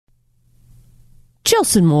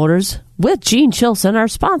Chilson Motors with Gene Chilson are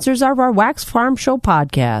sponsors of our Wax Farm Show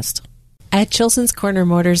podcast. At Chilson's Corner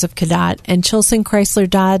Motors of Cadott and Chilson Chrysler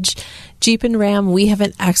Dodge Jeep and Ram, we have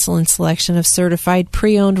an excellent selection of certified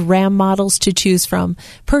pre-owned Ram models to choose from.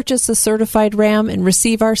 Purchase a certified Ram and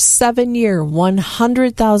receive our 7-year,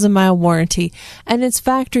 100,000-mile warranty and its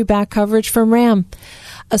factory-back coverage from Ram.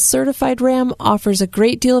 A certified Ram offers a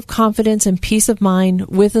great deal of confidence and peace of mind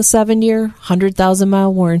with a 7-year,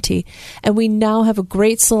 100,000-mile warranty. And we now have a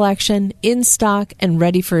great selection in stock and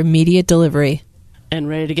ready for immediate delivery. And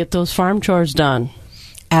ready to get those farm chores done.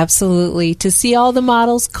 Absolutely. To see all the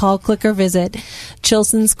models, call, click, or visit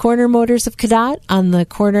Chilson's Corner Motors of Cadott on the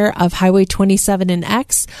corner of Highway 27 and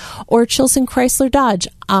X, or Chilson Chrysler Dodge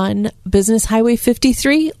on Business Highway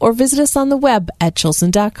 53, or visit us on the web at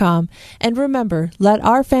chilson.com. And remember, let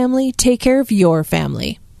our family take care of your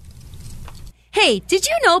family. Hey, did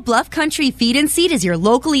you know Bluff Country Feed and Seed is your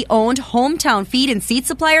locally owned hometown feed and seed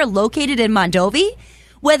supplier located in Mondovi?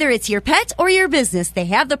 Whether it's your pet or your business, they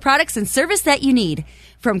have the products and service that you need.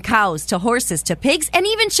 From cows to horses to pigs and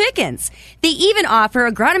even chickens. They even offer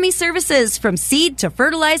agronomy services from seed to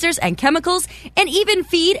fertilizers and chemicals and even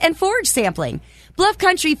feed and forage sampling. Bluff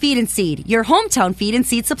Country Feed and Seed, your hometown feed and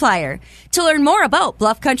seed supplier. To learn more about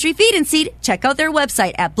Bluff Country Feed and Seed, check out their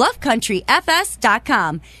website at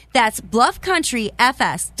bluffcountryfs.com. That's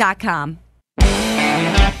bluffcountryfs.com.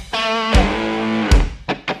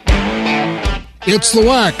 It's the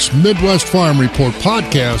Wax Midwest Farm Report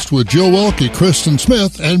podcast with Joe Welke, Kristen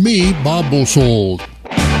Smith, and me, Bob Bosold.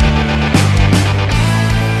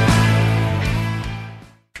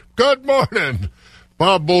 Good morning.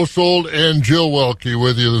 Bob Bosold and Jill Welke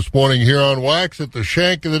with you this morning here on Wax at the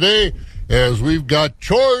Shank of the Day, as we've got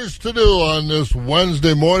chores to do on this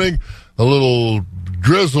Wednesday morning. A little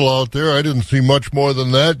drizzle out there. I didn't see much more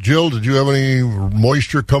than that. Jill, did you have any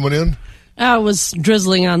moisture coming in? I was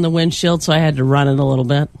drizzling on the windshield, so I had to run it a little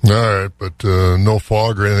bit. All right, but no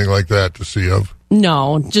fog or anything like that to see of?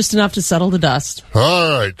 No, just enough to settle the dust.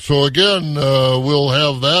 All right, so again, we'll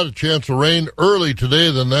have that, a chance of rain early today,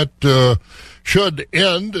 then that should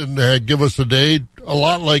end and give us a day a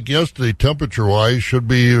lot like yesterday temperature-wise. Should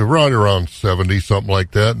be right around 70, something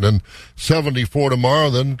like that, and then 74 tomorrow,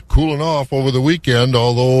 then cooling off over the weekend,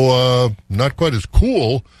 although not quite as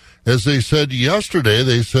cool as they said yesterday.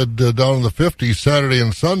 They said down in the 50s Saturday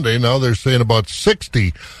and Sunday. Now they're saying about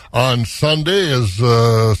 60 on Sunday as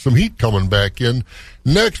some heat coming back in.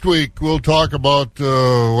 Next week we'll talk about,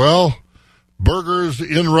 burgers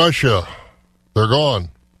in Russia. They're gone.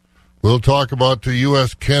 We'll talk about the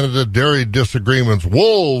U.S.-Canada dairy disagreements.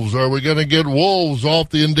 Wolves. Are we going to get wolves off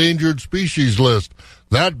the endangered species list?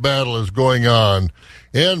 That battle is going on.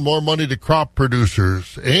 And more money to crop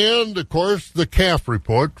producers. And, of course, the calf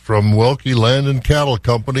report from Welke Land and Cattle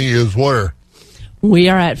Company is where? We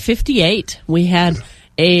are at 58. We had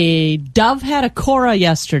a dove had a Cora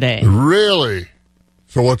yesterday. Really?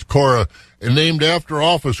 So what's Cora? Named after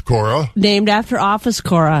Office Cora. Named after Office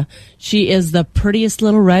Cora. She is the prettiest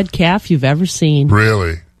little red calf you've ever seen.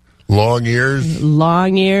 Really? Long ears?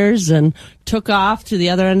 Long ears, and took off to the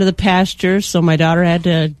other end of the pasture, so my daughter had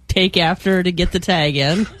to take after her to get the tag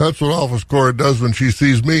in. That's what Office Cora does when she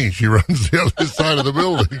sees me. She runs the other side of the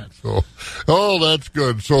building. So, that's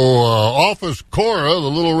good. So Office Cora, the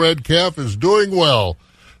little red calf, is doing well.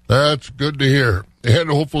 That's good to hear. And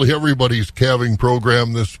hopefully everybody's calving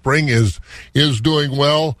program this spring is doing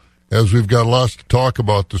well, as we've got lots to talk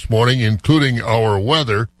about this morning, including our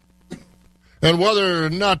weather. And weather,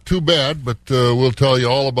 not too bad, but we'll tell you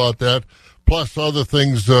all about that. Plus other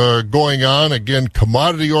things going on. Again,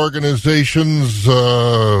 commodity organizations,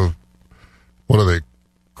 what are they?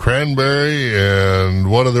 Cranberry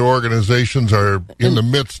and what other organizations are in the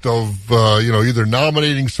midst of, either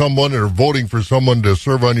nominating someone or voting for someone to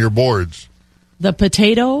serve on your boards? The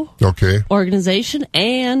Potato Organization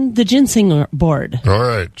and the Ginseng Board. All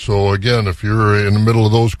right. So, again, if you're in the middle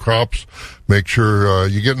of those crops, make sure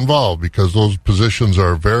you get involved, because those positions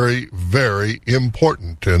are very, very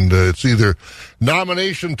important. And it's either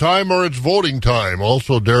nomination time or it's voting time.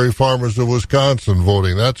 Also, Dairy Farmers of Wisconsin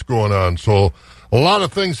voting. That's going on. So, a lot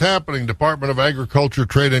of things happening. Department of Agriculture,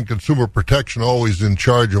 Trade, and Consumer Protection always in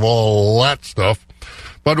charge of all that stuff.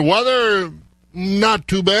 But weather, not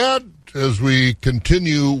too bad as we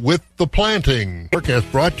continue with the planting.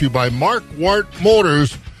 Forecast brought to you by Marquardt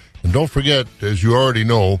Motors. And don't forget, as you already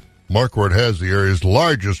know, Marquardt has the area's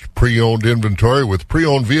largest pre-owned inventory with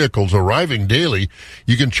pre-owned vehicles arriving daily.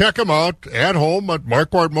 You can check them out at home at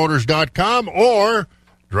marquardtmotors.com or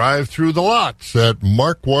drive through the lots at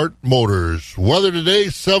Marquardt Motors. Weather today,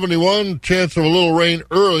 71, chance of a little rain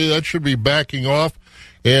early. That should be backing off.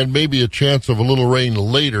 and maybe a chance of a little rain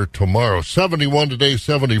later tomorrow. 71 today,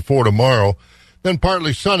 74 tomorrow. Then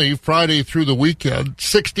partly sunny Friday through the weekend.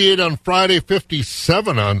 68 on Friday,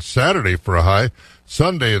 57 on Saturday for a high.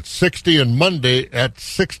 Sunday at 60 and Monday at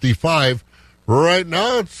 65. Right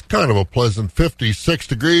now it's kind of a pleasant 56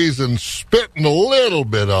 degrees and spitting a little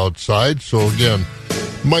bit outside. So again,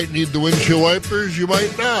 might need the windshield wipers, you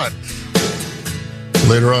might not.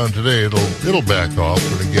 Later on today it'll back off,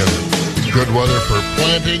 but again, good weather for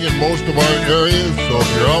planting in most of our areas. So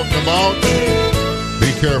if you're out and about,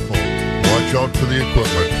 be careful. Watch out for the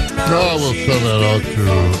equipment. Now we'll send that out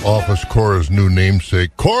to Office Cora's new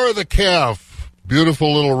namesake, Cora the calf.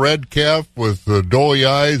 Beautiful little red calf with doughy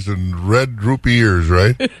eyes and red droopy ears,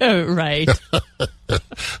 right? Right.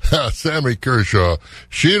 Sammy Kershaw.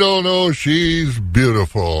 She don't know she's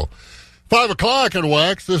beautiful. 5 o'clock at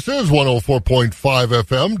Wax. This is 104.5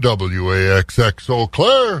 FM, WAXX. Eau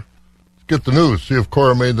Claire, let's get the news. See if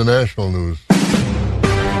Cora made the national news.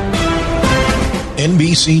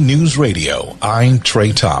 NBC News Radio, I'm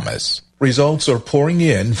Trey Thomas. Results are pouring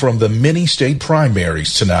in from the mini state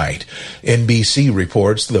primaries tonight. NBC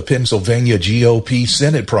reports the Pennsylvania GOP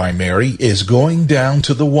Senate primary is going down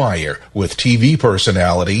to the wire, with TV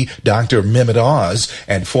personality Dr. Mehmet Oz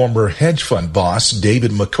and former hedge fund boss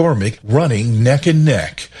David McCormick running neck and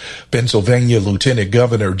neck. Pennsylvania Lieutenant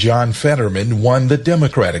Governor John Fetterman won the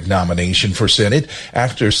Democratic nomination for Senate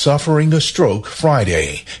after suffering a stroke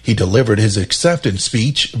Friday. He delivered his acceptance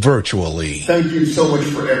speech virtually. Thank you so much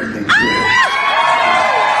for everything. Grateful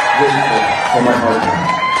from my heart.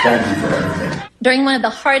 Thank you for everything. During one of the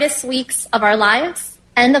hardest weeks of our lives,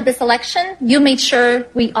 end of this election, you made sure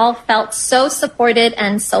we all felt so supported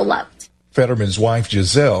and so loved. Fetterman's wife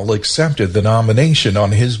Giselle accepted the nomination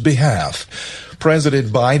on his behalf.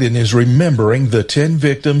 President Biden is remembering the 10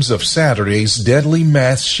 victims of Saturday's deadly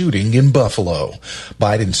mass shooting in Buffalo.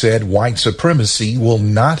 Biden said white supremacy will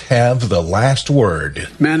not have the last word.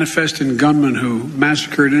 Manifesting gunmen who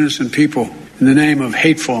massacred innocent people in the name of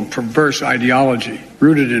hateful and perverse ideology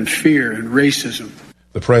rooted in fear and racism.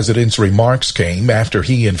 The president's remarks came after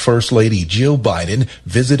he and First Lady Jill Biden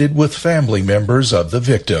visited with family members of the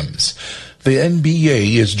victims. The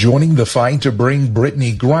NBA is joining the fight to bring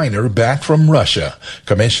Brittany Griner back from Russia.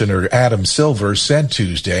 Commissioner Adam Silver said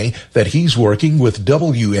Tuesday that he's working with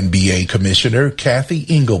WNBA Commissioner Kathy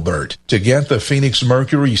Engelbert to get the Phoenix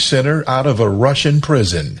Mercury center out of a Russian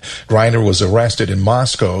prison. Griner was arrested in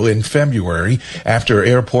Moscow in February after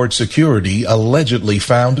airport security allegedly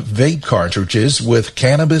found vape cartridges with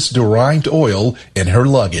cannabis-derived oil in her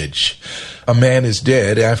luggage. A man is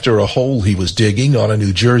dead after a hole he was digging on a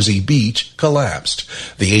New Jersey beach collapsed.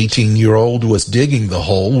 The 18-year-old was digging the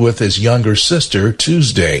hole with his younger sister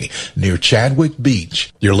Tuesday near Chadwick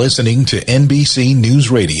Beach. You're listening to NBC News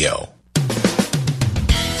Radio.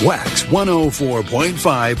 Wax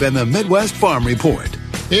 104.5 and the Midwest Farm Report.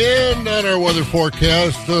 And on our weather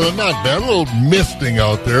forecast, not bad. A little misting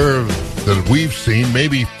out there that we've seen,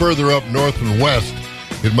 maybe further up north and west.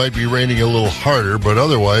 It might be raining a little harder, but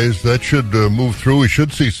otherwise that should move through. We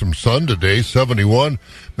should see some sun today, 71.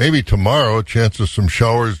 Maybe tomorrow, a chance of some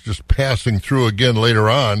showers just passing through again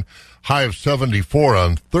later on. High of 74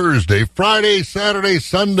 on Thursday. Friday, Saturday,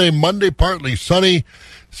 Sunday, Monday, partly sunny.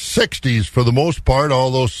 60s for the most part,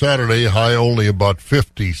 although Saturday high only about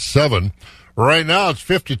 57. Right now it's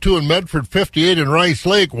 52 in Medford, 58 in Rice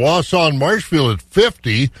Lake, Wausau and Marshfield at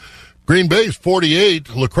 50. Green Bay's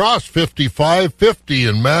 48, La Crosse 55, 50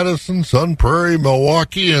 in Madison, Sun Prairie,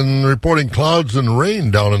 Milwaukee, and reporting clouds and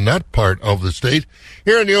rain down in that part of the state.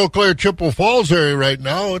 Here in the Eau Claire, Chippewa Falls area right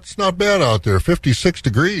now, it's not bad out there, 56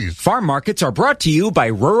 degrees. Farm markets are brought to you by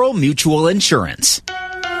Rural Mutual Insurance.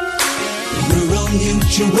 Rural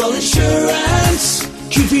Mutual Insurance,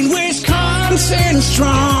 keeping Wisconsin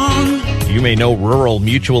strong. You may know Rural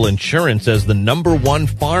Mutual Insurance as the #1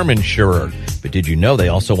 farm insurer. But did you know they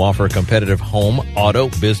also offer competitive home, auto,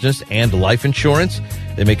 business, and life insurance?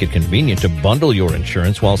 They make it convenient to bundle your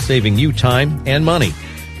insurance while saving you time and money.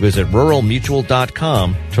 Visit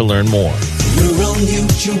ruralmutual.com to learn more. Rural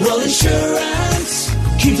Mutual Insurance,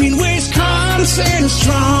 keeping Wisconsin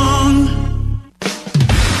strong.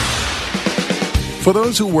 For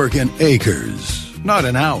those who work in acres, not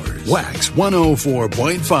in hours, Wax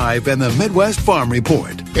 104.5 and the Midwest Farm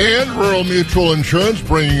Report. And Rural Mutual Insurance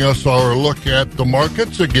bringing us our look at the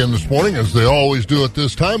markets again this morning, as they always do at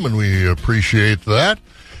this time, and we appreciate that.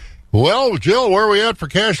 Well, Jill, where are we at for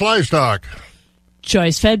cash livestock?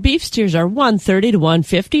 Choice-fed beef steers are $130 to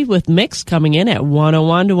 $150, with mix coming in at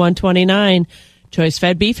 $101 to $129.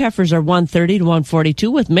 Choice-fed beef heifers are $130 to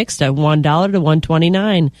 $142, with mixed at $1 to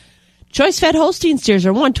 $129. Choice-fed Holstein steers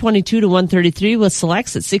are 122 to 133 with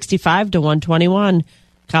selects at 65 to 121.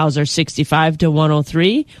 Cows are 65 to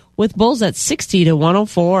 103 with bulls at 60 to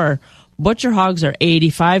 104. Butcher hogs are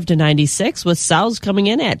 85 to 96 with sows coming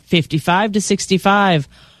in at 55 to 65.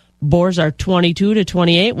 Boars are 22 to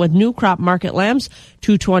 28 with new crop market lambs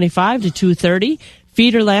 225 to 230.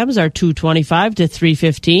 Feeder lambs are 225 to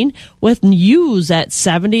 315 with ewes at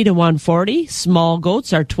 70 to 140. Small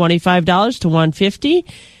goats are $25 to 150.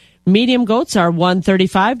 Medium goats are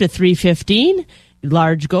 $135 to $315.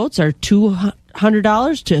 Large goats are $200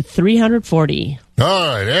 to $340. All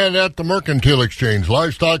right, and at the Mercantile Exchange,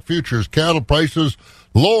 livestock futures, cattle prices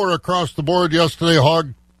lower across the board yesterday.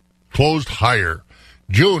 Hog closed higher.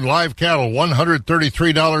 June live cattle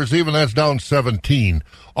 $133 even. That's down 17.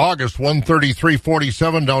 August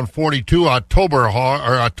 $133.47 down 42. October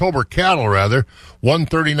cattle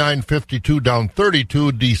 $139.52 down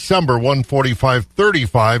 32. December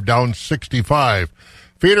 $145.35 down 65.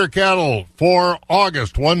 Feeder cattle for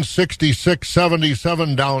August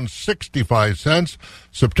 $166.77 down 65 cents.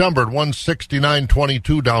 September at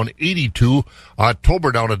 $169.22 down 82.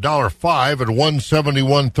 October down $1.05 at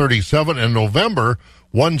 $171.37, and November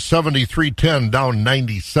 $173.10 down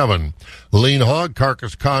 97. Lean hog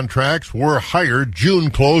carcass contracts were higher.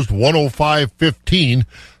 June closed $105.15.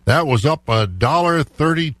 That was up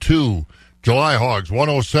 $1.32. July hogs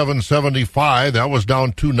 $107.75. That was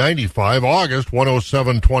down $2.95. August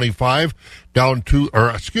 $107.25 down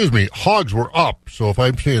hogs were up. So if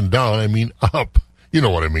I'm saying down, I mean up. You know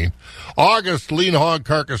what I mean. August lean hog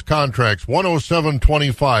carcass contracts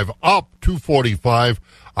 $107.25 up $2.45.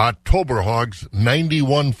 October hogs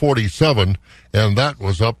 $91.47, and that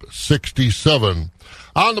was up 67.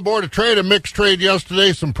 On the Board of Trade, a mixed trade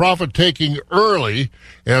yesterday. Some profit taking early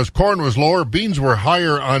as corn was lower. Beans were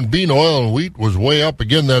higher on bean oil, and wheat was way up.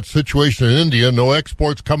 Again, that situation in India. No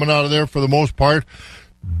exports coming out of there for the most part.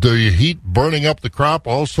 The heat burning up the crop.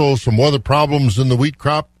 Also, some weather problems in the wheat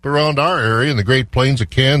crop around our area in the Great Plains of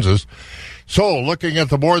Kansas. So, looking at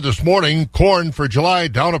the board this morning, corn for July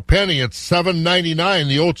down a penny at $7.99.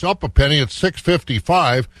 The oats up a penny at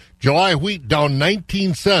 $6.55. July wheat down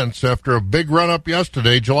 19 cents after a big run up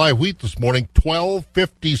yesterday. July wheat this morning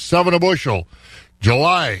 $12.57 a bushel.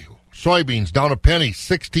 July soybeans down a penny,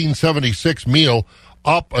 $16.76 meal,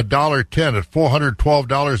 up $1.10 at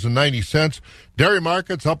 $412.90. Dairy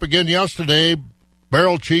markets up again yesterday.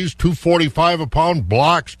 Barrel cheese $2.45 a pound,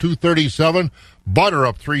 blocks $2.37. Butter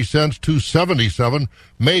up 3 cents, $2.77.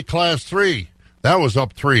 May class 3, that was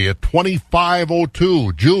up 3 at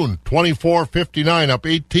 $25.02. June $24.59 up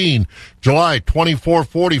 18. July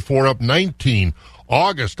 $24.44 up 19.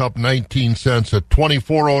 August up 19 cents at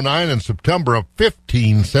 $24.09, and September up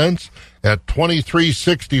 15 cents at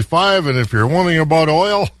 $23.65. And if you're wondering about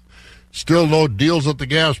oil, still no deals at the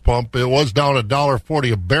gas pump. It was down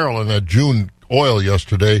 $1.40 a barrel in that June oil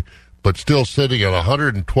yesterday, but still sitting at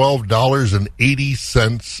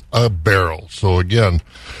 $112.80 a barrel. So again,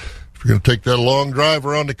 if you're going to take that long drive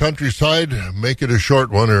around the countryside, make it a short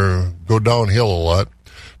one or go downhill a lot.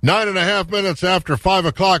 9.5 minutes after 5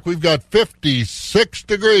 o'clock, we've got 56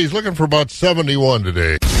 degrees, looking for about 71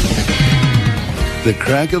 today. The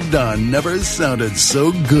crack of dawn never sounded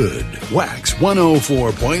so good. Wax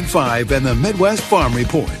 104.5 and the Midwest Farm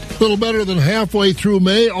Report. A little better than halfway through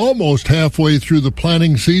May, almost halfway through the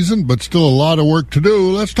planting season, but still a lot of work to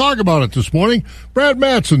do. Let's talk about it this morning. Brad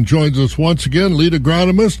Matson joins us once again, lead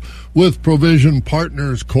agronomist with Provision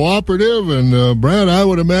Partners Cooperative. And Brad, I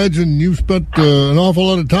would imagine you've spent an awful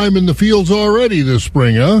lot of time in the fields already this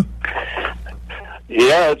spring, huh?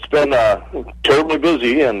 Yeah, it's been terribly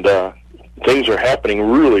busy, and things are happening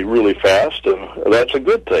really, really fast, and that's a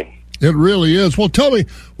good thing. It really is. Well, tell me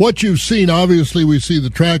what you've seen. Obviously, we see the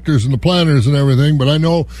tractors and the planters and everything, but I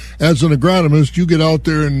know as an agronomist, you get out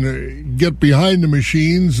there and get behind the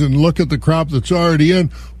machines and look at the crop that's already in.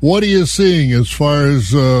 What are you seeing as far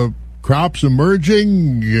as crops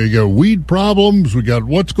emerging? You got weed problems. We got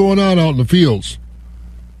what's going on out in the fields.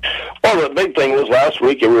 Well, the big thing was last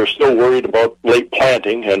week we were still worried about late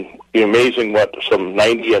planting, and amazing what some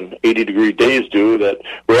 90 and 80-degree days do, that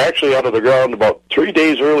we're actually out of the ground about 3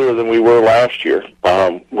 days earlier than we were last year.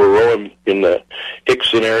 We're rowing in the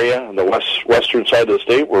Hickson area, on the western side of the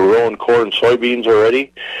state. We're rowing corn and soybeans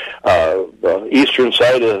already. The eastern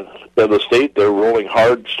side of the state, they're rolling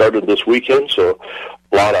hard, started this weekend, so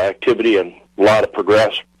a lot of activity and a lot of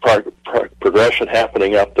progression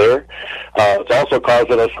happening up there. It's also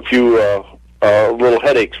causing us a few little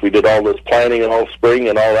headaches. We did all this planting all spring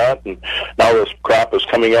and all that, and now this crop is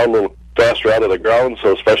coming out a little faster out of the ground,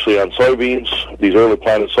 so especially on soybeans, these early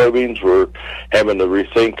planted soybeans, we're having to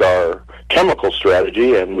rethink our chemical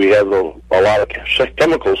strategy, and we have a lot of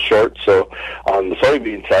chemical short. So on the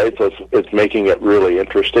soybean side, so it's making it really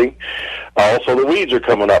interesting. Also, the weeds are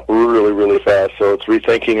coming up really, really fast, so it's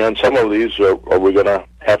rethinking on some of these. Are we going to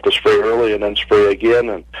have to spray early and then spray again,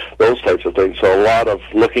 and those types of things? So a lot of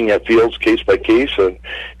looking at fields case by case and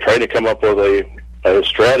trying to come up with a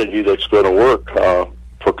strategy that's going to work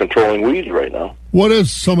for controlling weeds right now. What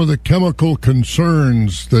is some of the chemical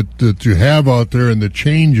concerns that you have out there and the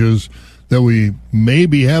changes that we may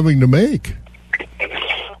be having to make?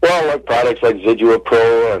 Well, like products like Zidua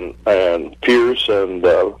Pro and Pierce and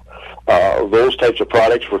those types of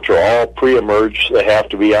products, which are all pre-emerged, they have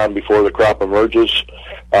to be on before the crop emerges.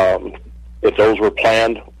 If those were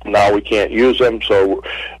planned, now we can't use them. So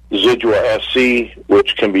Zidua SC,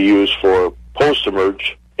 which can be used for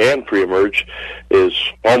post-emerge and pre-emerge, is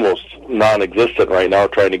almost non-existent right now,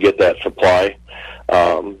 trying to get that supply.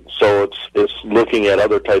 So it's looking at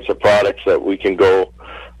other types of products that we can go,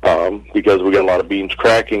 because we got a lot of beans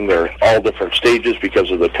cracking. They're all different stages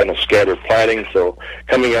because of the kind of scattered planting. So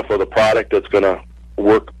coming up with a product that's going to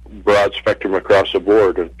work broad spectrum across the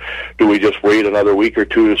board. And do we just wait another week or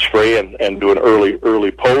two to spray and do an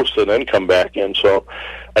early post and then come back in? So,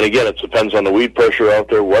 and again, it depends on the weed pressure out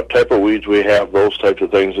there, what type of weeds we have, those types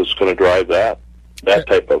of things that's going to drive that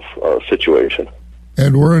type of situation.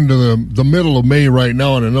 And we're into the middle of May right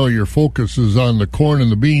now, and I know your focus is on the corn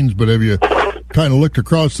and the beans, but have you kind of looked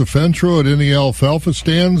across the fence row at any alfalfa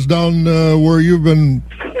stands down where you've been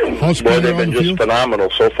hustling? Well, they've been just phenomenal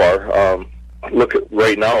so far. Look at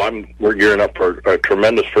right now, we're gearing up for a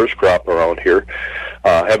tremendous first crop around here.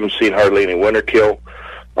 Haven't seen hardly any winter kill.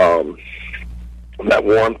 That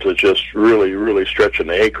warmth is just really, really stretching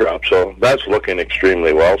the hay crop. So that's looking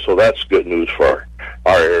extremely well. So that's good news for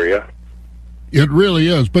our area. It really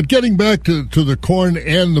is. But getting back to the corn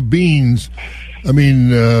and the beans, I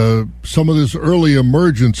mean, some of this early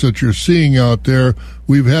emergence that you're seeing out there,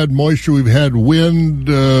 we've had moisture, we've had wind.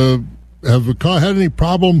 Have you had any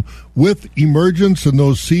problem with emergence and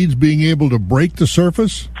those seeds being able to break the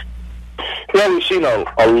surface? Yeah, we've seen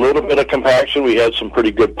a little bit of compaction. We had some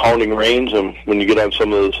pretty good pounding rains, and when you get on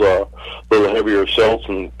some of those little heavier silts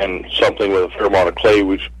and something with a fair amount of clay,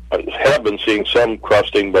 we have been seeing some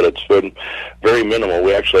crusting, but it's been very minimal.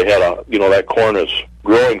 We actually had that corn is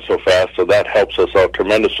growing so fast, so that helps us out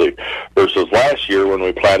tremendously. Versus last year when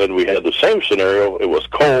we planted, we had the same scenario. It was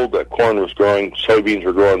cold, that corn was growing, soybeans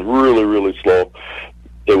were growing really, really slow.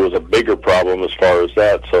 It was a bigger problem as far as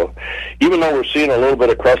that. So even though we're seeing a little bit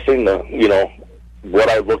of crusting, what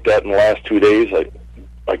I've looked at in the last 2 days,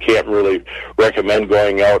 I can't really recommend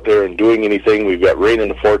going out there and doing anything. We've got rain in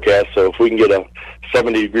the forecast, so if we can get a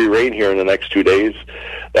 70-degree rain here in the next 2 days,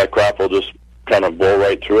 that crop will just kind of blow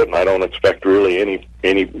right through it, and I don't expect really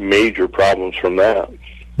any major problems from that.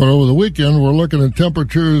 But over the weekend, we're looking at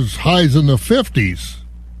temperatures highs in the 50s.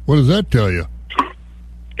 What does that tell you?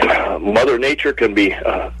 Mother Nature can be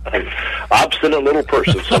an obstinate little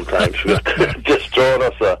person sometimes, just throwing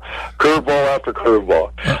us a curveball after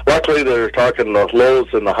curveball. Luckily, they're talking the lows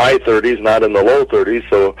in the high 30s, not in the low 30s,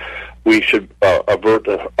 so we should avert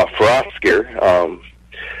a frost scare.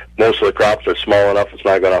 Most of the crops are small enough, it's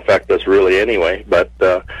not going to affect us really anyway. But,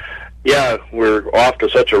 yeah, we're off to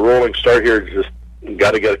such a rolling start here, just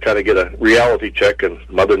got to get a reality check, and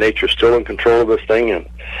Mother Nature's still in control of this thing,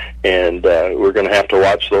 and we're going to have to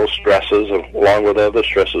watch those stresses along with other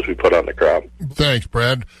stresses we put on the crop. Thanks,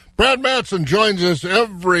 Brad. Brad Matson joins us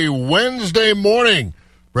every Wednesday morning.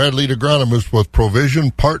 Brad, lead agronomist with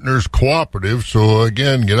Provision Partners Cooperative. So,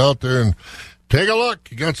 again, get out there and take a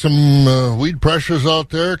look. You got some weed pressures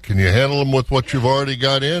out there. Can you handle them with what you've already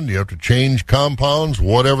got in? Do you have to change compounds?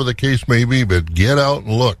 Whatever the case may be, but get out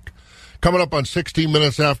and look. Coming up on 16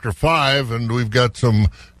 minutes after 5, and we've got some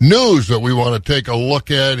news that we want to take a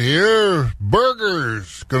look at here.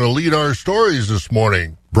 Burgers going to lead our stories this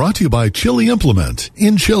morning. Brought to you by Chili Implement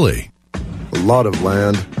in Chile. A lot of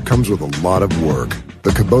land comes with a lot of work.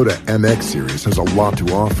 The Kubota MX Series has a lot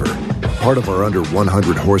to offer. Part of our under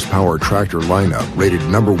 100 horsepower tractor lineup, rated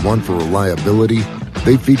number 1 for reliability,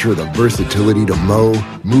 they feature the versatility to mow,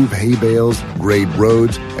 move hay bales, grade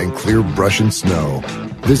roads, and clear brush and snow.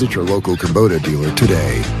 Visit your local Kubota dealer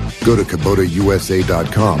today. Go to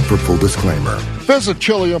KubotaUSA.com for full disclaimer. Visit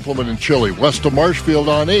Chili Implement in Chile, west of Marshfield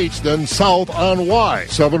on H, then south on Y.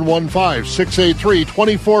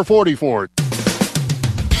 715-683-2444.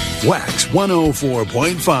 Wax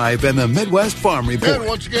 104.5 and the Midwest Farm Report. And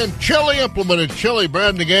once again, Chili Implement in Chile.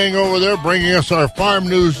 Brad and the gang over there bringing us our farm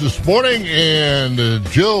news this morning. And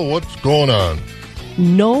Jill, what's going on?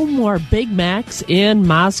 No more Big Macs in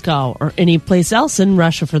Moscow or any place else in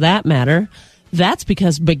Russia for that matter. That's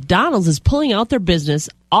because McDonald's is pulling out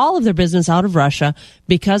all of their business out of Russia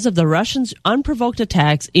because of the Russians' unprovoked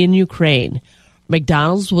attacks in Ukraine.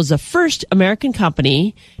 McDonald's was the first American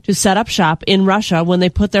company to set up shop in Russia when they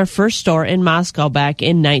put their first store in Moscow back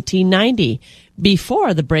in 1990,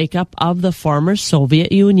 before the breakup of the former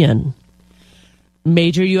Soviet Union.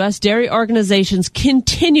 Major U.S. dairy organizations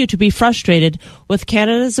continue to be frustrated with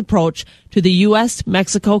Canada's approach to the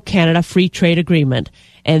U.S.-Mexico-Canada Free Trade Agreement,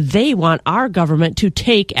 and they want our government to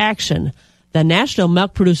take action. The National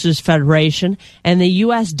Milk Producers Federation and the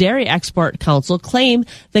U.S. Dairy Export Council claim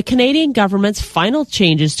the Canadian government's final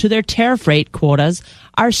changes to their tariff rate quotas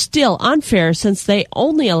are still unfair, since they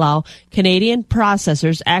only allow Canadian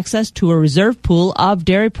processors access to a reserve pool of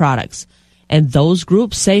dairy products. And those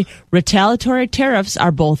groups say retaliatory tariffs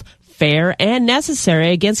are both fair and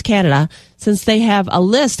necessary against Canada, since they have a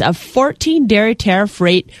list of 14 dairy tariff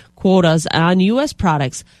rate quotas on U.S.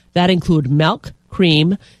 products that include milk,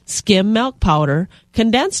 cream, skim milk powder,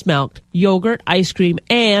 condensed milk, yogurt, ice cream,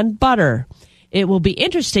 and butter. It will be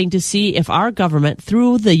interesting to see if our government,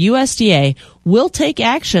 through the USDA, will take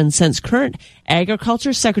action, since current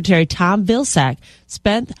Agriculture Secretary Tom Vilsack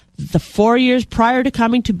spent the 4 years prior to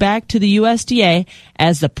coming back to the USDA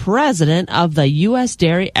as the president of the U.S.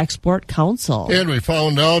 Dairy Export Council. And we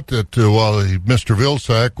found out that while Mr.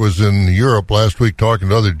 Vilsack was in Europe last week talking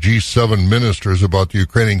to other G7 ministers about the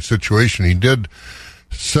Ukrainian situation, he did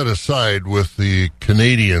set aside with the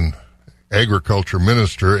Canadian agriculture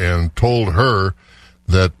minister and told her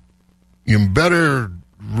that you better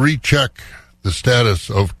recheck the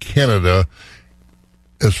status of Canada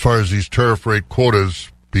as far as these tariff rate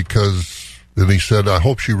quotas, because then he said, I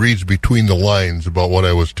hope she reads between the lines about what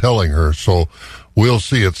I was telling her. So we'll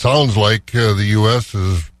see. It sounds like the U.S.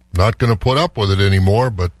 is not going to put up with it anymore,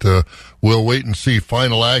 but we'll wait and see.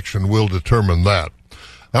 Final action will determine that.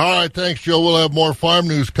 All right, thanks, Joe. We'll have more farm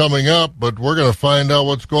news coming up, but we're going to find out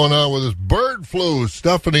what's going on with this bird flu.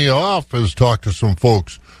 Stephanie Hoff has talked to some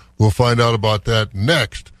folks. We'll find out about that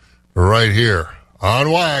next, right here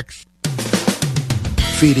on Wax.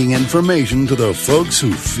 Feeding information to the folks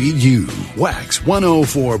who feed you. Wax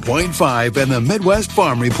 104.5 and the Midwest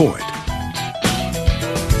Farm Report.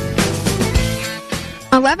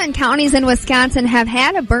 11 counties in Wisconsin have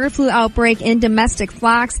had a bird flu outbreak in domestic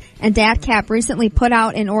flocks, and DATCAP recently put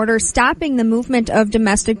out an order stopping the movement of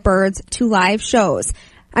domestic birds to live shows.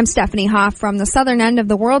 I'm Stephanie Hoff from the southern end of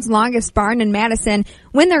the world's longest barn in Madison.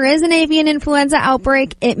 When there is an avian influenza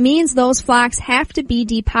outbreak, it means those flocks have to be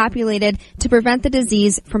depopulated to prevent the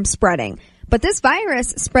disease from spreading. But this virus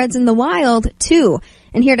spreads in the wild, too.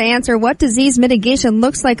 And here to answer what disease mitigation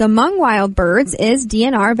looks like among wild birds is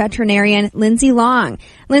DNR veterinarian Lindsay Long.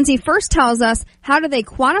 Lindsay first tells us, how do they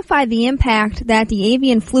quantify the impact that the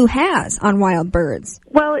avian flu has on wild birds?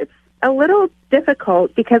 Well, it's a little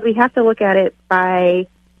difficult because we have to look at it by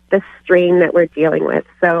the strain that we're dealing with.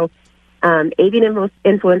 So avian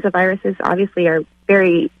influenza viruses obviously are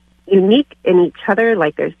very unique in each other,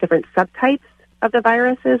 like there's different subtypes of the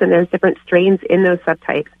viruses, and there's different strains in those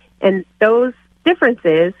subtypes. And those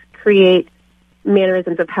differences create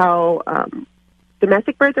mannerisms of how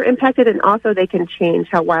domestic birds are impacted, and also they can change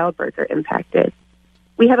how wild birds are impacted.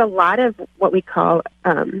 We have a lot of what we call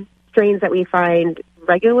strains that we find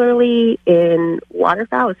regularly in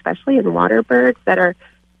waterfowl, especially in water birds, that are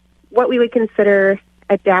what we would consider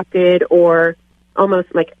adapted or almost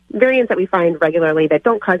like variants that we find regularly that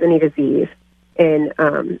don't cause any disease in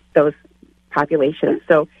those populations.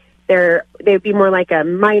 So they'd be more like a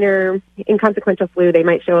minor inconsequential flu. They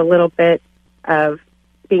might show a little bit of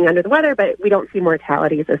being under the weather, but we don't see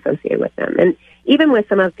mortalities associated with them. And even with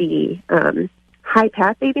some of the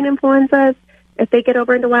high-path avian influenzas, if they get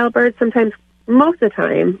over into wild birds, sometimes, most of the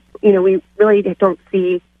time, we really don't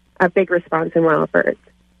see a big response in wild birds.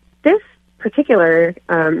 This particular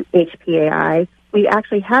HPAI, we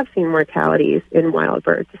actually have seen mortalities in wild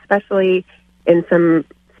birds, especially in some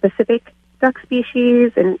specific duck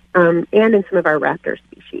species and in some of our raptor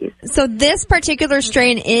species. So this particular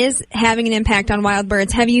strain is having an impact on wild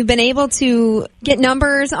birds. Have you been able to get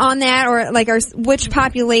numbers on that, or which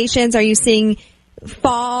populations are you seeing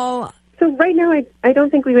fall? So right now, I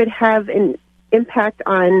don't think we would have an impact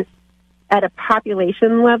at a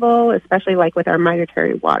population level, especially like with our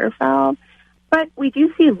migratory waterfowl. But we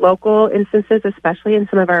do see local instances, especially in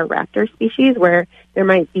some of our raptor species, where there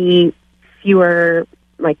might be fewer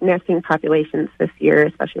nesting populations this year,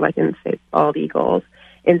 especially in, say, bald eagles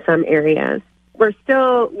in some areas. We're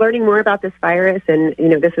still learning more about this virus, and,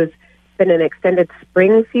 this has been an extended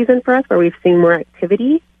spring season for us where we've seen more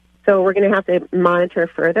activity. So we're going to have to monitor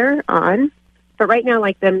further on. But right now,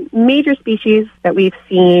 the major species that we've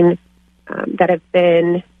seen that have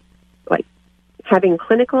been like having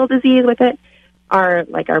clinical disease with it are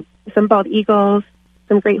like some bald eagles,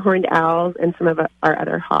 some great horned owls, and some of our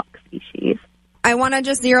other hawk species. I want to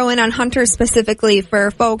just zero in on hunters specifically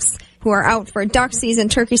for folks who are out for duck season,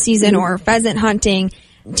 turkey season, or pheasant hunting.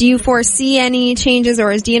 Do you foresee any changes,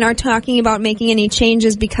 or is DNR talking about making any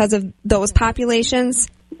changes because of those populations?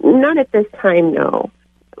 Not at this time, no.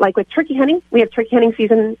 Like with turkey hunting, we have turkey hunting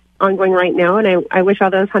season ongoing right now, and I wish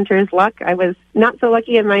all those hunters luck. I was not so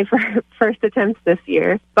lucky in my first attempts this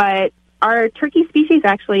year. But our turkey species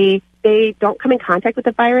actually, they don't come in contact with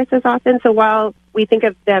the virus as often. So while we think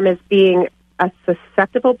of them as being a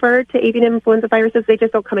susceptible bird to avian influenza viruses, they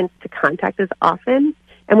just don't come into contact as often.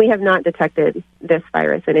 And we have not detected this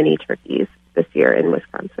virus in any turkeys this year in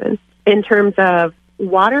Wisconsin. In terms of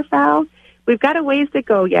waterfowl, we've got a ways to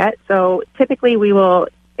go yet. So typically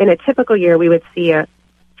in a typical year, we would see a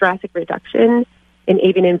drastic reduction in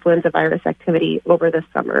avian influenza virus activity over the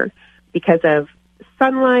summer because of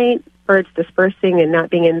sunlight, birds dispersing and not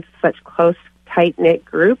being in such close, tight-knit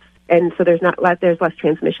groups. And so there's less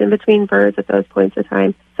transmission between birds at those points of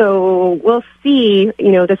time. So we'll see,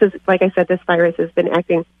 this is, like I said, this virus has been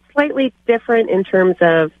acting slightly different in terms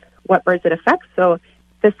of what birds it affects. So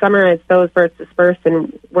this summer, as those birds disperse,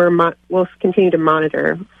 and we'll continue to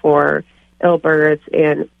monitor for ill birds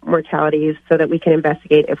and mortalities so that we can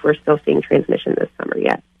investigate if we're still seeing transmission this summer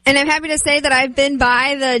yet. And I'm happy to say that I've been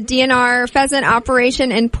by the DNR pheasant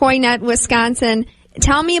operation in Poinet, Wisconsin.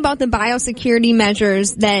 Tell me about the biosecurity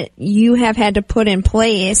measures that you have had to put in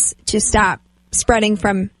place to stop spreading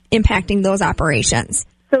from impacting those operations.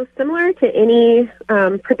 So similar to any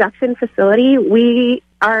production facility,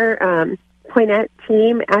 our Poinet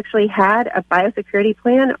team actually had a biosecurity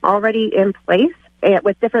plan already in place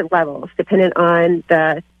with different levels, dependent on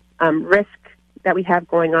the risk that we have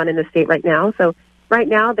going on in the state right now. So right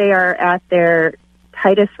now they are at their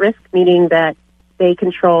tightest risk, meaning that they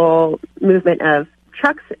control movement of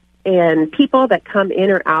trucks and people that come in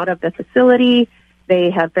or out of the facility. They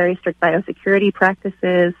have very strict biosecurity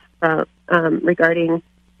practices regarding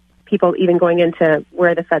people even going into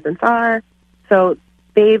where the pheasants are. So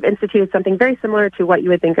they've instituted something very similar to what you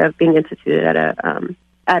would think of being instituted at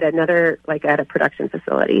a production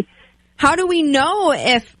facility. How do we know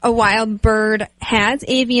if a wild bird has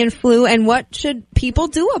avian flu, and what should people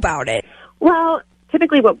do about it? Well,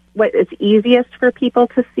 typically what is easiest for people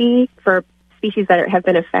to see for species that have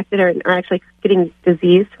been affected or are actually getting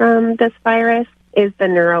disease from this virus is the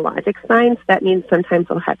neurologic signs. That means sometimes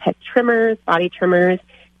they'll have head tremors, body tremors.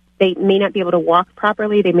 They may not be able to walk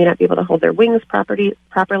properly. They may not be able to hold their wings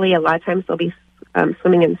properly. A lot of times they'll be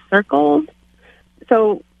swimming in circles.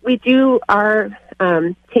 So we are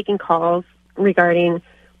taking calls regarding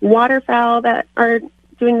waterfowl that are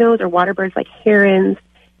doing those, or water birds like herons,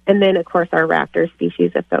 and then, of course, our raptor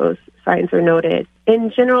species if those signs are noted.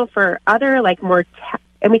 In general, for other,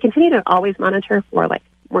 and we continue to always monitor for,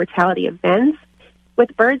 mortality events.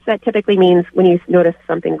 With birds, that typically means when you notice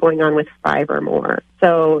something going on with 5 or more.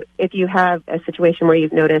 So if you have a situation where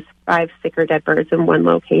you've noticed 5 sick or dead birds in one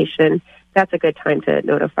location, that's a good time to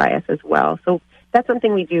notify us as well. So that's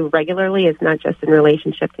something we do regularly. It's not just in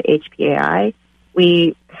relationship to HPAI.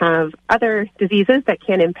 We have other diseases that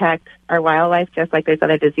can impact our wildlife, just like there's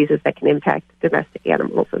other diseases that can impact domestic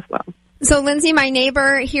animals as well. So, Lindsay, my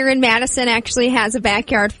neighbor here in Madison actually has a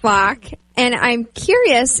backyard flock, and I'm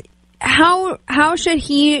curious, how should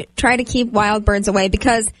he try to keep wild birds away?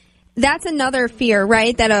 Because that's another fear,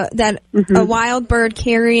 right? That a wild bird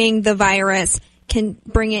carrying the virus can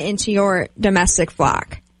bring it into your domestic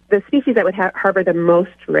flock. The species that would harbor the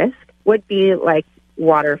most risk would be like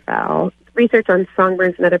waterfowl. Research on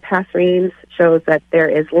songbirds and other passerines shows that there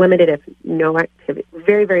is limited, if no activity,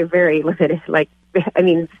 very, very, very limited,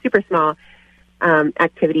 super small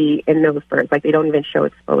activity in those birds. They don't even show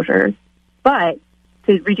exposure. But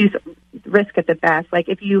to reduce risk at the best,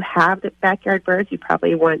 if you have the backyard birds, you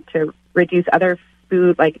probably want to reduce other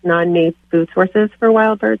food, non-native food sources for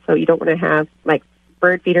wild birds. So you don't want to have,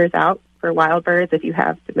 bird feeders out for wild birds if you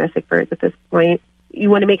have domestic birds at this point. You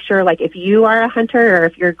want to make sure, if you are a hunter or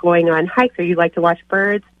if you're going on hikes or you like to watch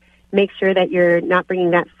birds, make sure that you're not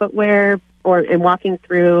bringing that footwear and walking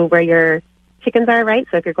through where your chickens are, right?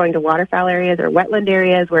 So if you're going to waterfowl areas or wetland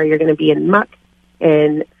areas where you're going to be in muck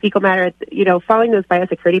and fecal matter, following those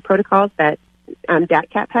biosecurity protocols that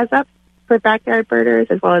DATCAP has up for backyard birders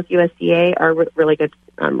as well as USDA are really good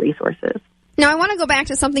resources. Now, I want to go back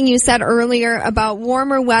to something you said earlier about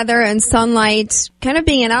warmer weather and sunlight kind of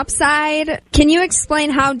being an upside. Can you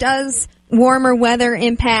explain how does warmer weather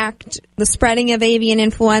impact the spreading of avian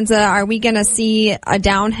influenza? Are we going to see a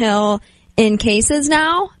downhill in cases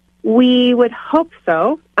now? We would hope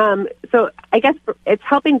so. So I guess it's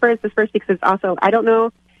helping birds disperse because it's also, I don't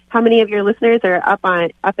know how many of your listeners are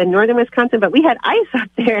up in northern Wisconsin, but we had ice up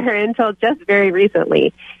there until just very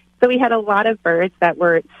recently. So we had a lot of birds that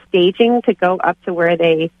were staging to go up to where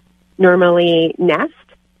they normally nest,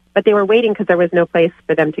 but they were waiting because there was no place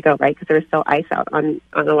for them to go, right? Because there was still ice out on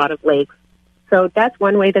a lot of lakes. So that's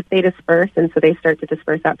one way that they disperse, and so they start to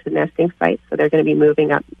disperse out to the nesting sites. So they're going to be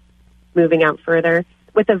moving out further.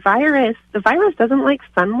 With the virus doesn't like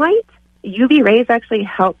sunlight. UV rays actually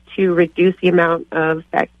help to reduce the amount of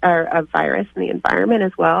virus in the environment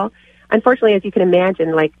as well. Unfortunately, as you can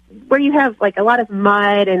imagine, like where you have like a lot of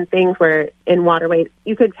mud and things where in waterways,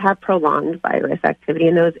 you could have prolonged virus activity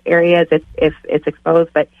in those areas if it's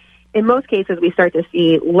exposed. But in most cases, we start to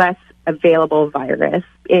see less available virus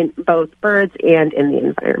in both birds and in the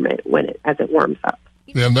environment as it warms up.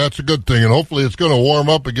 And that's a good thing. And hopefully it's going to warm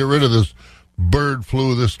up and get rid of this bird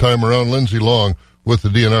flu this time around. Lindsay Long with the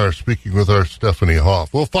DNR speaking with our Stephanie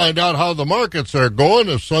Hoff. We'll find out how the markets are going.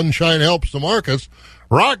 If sunshine helps the markets,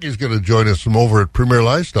 Rocky's going to join us from over at Premier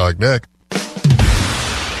Livestock next.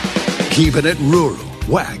 Keeping it rural.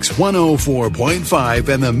 Wax 104.5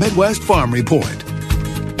 and the Midwest Farm Report.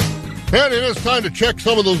 And it is time to check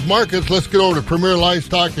some of those markets. Let's get over to Premier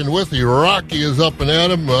Livestock and with you. Rocky is up and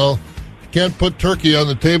at him. Well, you can't put turkey on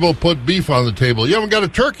the table, put beef on the table. You haven't got a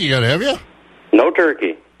turkey yet, have you? No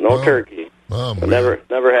turkey. No turkey. Oh, I never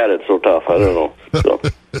had it so tough. I don't know. So,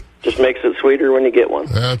 just makes it sweeter when you get one.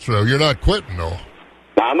 That's right. You're not quitting, though.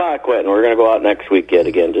 I'm not quitting. We're going to go out next week yet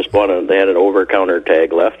again. They had an over-counter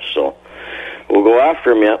tag left, so we'll go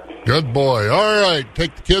after them yet. Good boy. All right.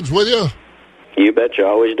 Take the kids with you? You bet you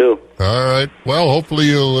always do. All right. Well,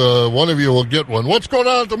 hopefully one of you will get one. What's going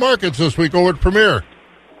on at the markets this week over at Premier?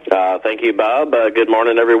 Thank you, Bob. Good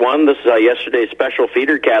morning, everyone. This is yesterday's special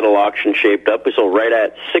feeder cattle auction shaped up. We sold right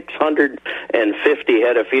at 650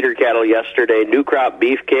 head of feeder cattle yesterday. New crop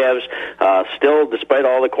beef calves. Still, despite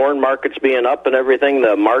all the corn markets being up and everything,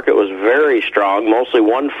 the market was very strong, mostly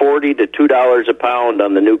 $1.40 to $2 a pound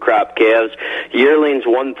on the new crop calves. Yearlings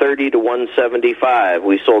 $1.30 to $1.75.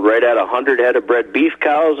 We sold right at 100 head of bred beef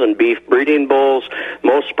cows and beef breeding bulls.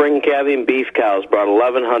 Most spring calving beef cows brought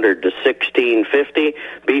 1,100 to $1,650.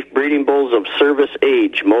 Beef breeding bulls of service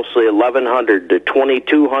age, mostly 1,100 to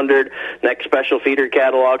 2,200. Next special feeder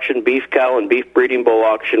cattle auction, beef cow and beef breeding bull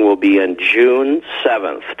auction will be on June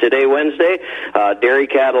 7th. Today, Wednesday, dairy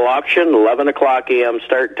cattle auction, 11 o'clock a.m.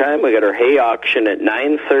 start time. We got our hay auction at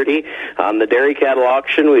 9:30. On the dairy cattle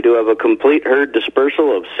auction, we do have a complete herd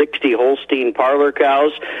dispersal of 60 Holstein parlor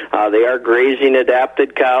cows. They are grazing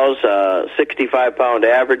adapted cows, 65-pound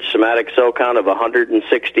average, somatic cell count of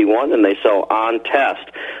 161, and they sell on test.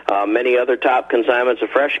 Many other top consignments of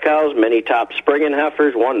fresh cows, many top spring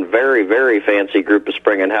heifers, one very, very fancy group of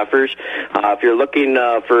spring heifers. If you're looking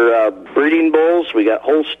for breeding bulls, we got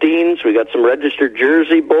Holsteins, we got some registered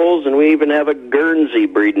Jersey bulls, and we even have a Guernsey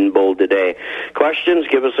breeding bull today. Questions,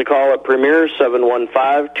 give us a call at Premier,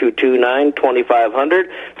 715-229-2500.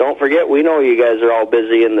 Don't forget, we know you guys are all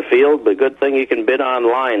busy in the field, but good thing you can bid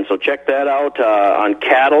online, so check that out on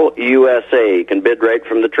Cattle USA. You can bid right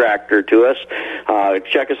from the tractor to us.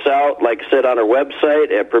 Check us out, like I said, on our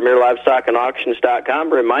website at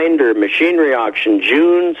PremierLivestockAndAuctions.com. Reminder, machinery auction,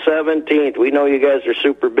 June 17th. We know you guys are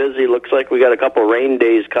super busy. Looks like we got a couple rain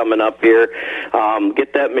days coming up here.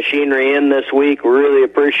 Get that machinery in this week. Really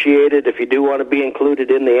appreciate it. If you do want to be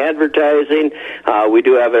included in the advertising, we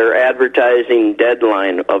do have our advertising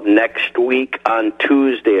deadline of next week on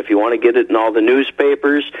Tuesday. If you want to get it in all the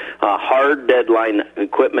newspapers, hard deadline.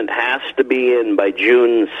 Equipment has to be in by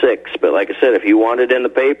June 6th. But like I said, if you want it in the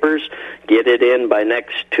papers, get it in by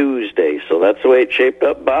next Tuesday. So that's the way it's shaped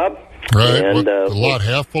up, Bob. Right. And, a lot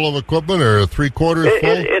half full of equipment or 3/4 full?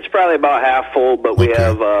 It's probably about half full, but we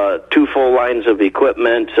have 2 full lines of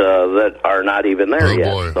equipment that are not even there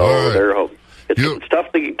yet. Boy. So it's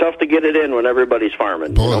tough to get it in when everybody's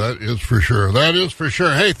farming. Boy, that is for sure. That is for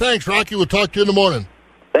sure. Hey, thanks, Rocky. We'll talk to you in the morning.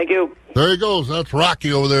 Thank you. There he goes. That's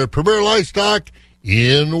Rocky over there. Premier Livestock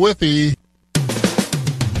in Withee.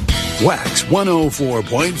 Wax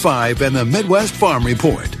 104.5 and the Midwest Farm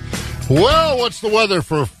Report. Well, what's the weather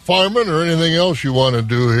for farming or anything else you want to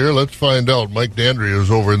do here? Let's find out. Mike Dandry is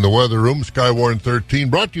over in the weather room, Skywarn 13,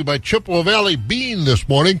 brought to you by Chippewa Valley Bean this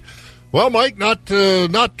morning. Well, Mike, not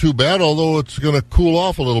too bad, although it's going to cool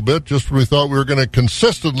off a little bit. Just when we thought we were going to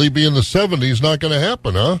consistently be in the 70s, not going to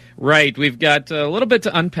happen, huh? Right. We've got a little bit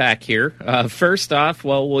to unpack here. First off,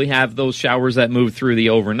 well, we have those showers that move through the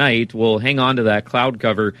overnight. We'll hang on to that cloud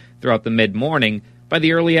cover throughout the mid-morning. By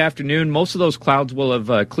the early afternoon, most of those clouds will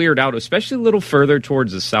have cleared out, especially a little further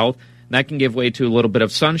towards the south. That can give way to a little bit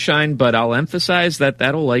of sunshine, but I'll emphasize that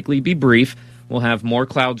that'll likely be brief. We'll have more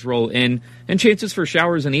clouds roll in and chances for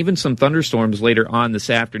showers and even some thunderstorms later on this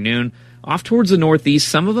afternoon. Off towards the northeast,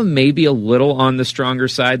 some of them may be a little on the stronger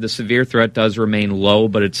side. The severe threat does remain low,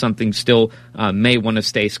 but it's something still may want to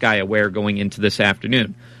stay sky aware going into this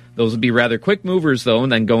afternoon. Those will be rather quick movers, though,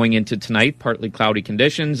 and then going into tonight, partly cloudy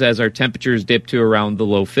conditions as our temperatures dip to around the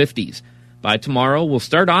low 50s. By tomorrow, we'll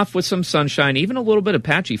start off with some sunshine, even a little bit of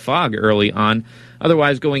patchy fog early on.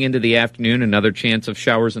 Otherwise, going into the afternoon, another chance of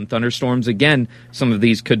showers and thunderstorms. Again, some of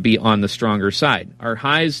these could be on the stronger side. Our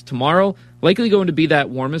highs tomorrow likely going to be that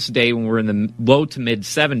warmest day when we're in the low to mid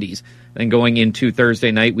 70s. Then going into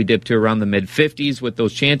Thursday night, we dip to around the mid 50s with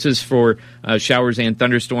those chances for showers and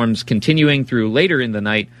thunderstorms continuing through later in the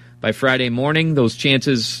night. By Friday morning, those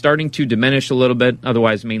chances starting to diminish a little bit,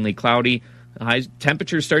 otherwise mainly cloudy. High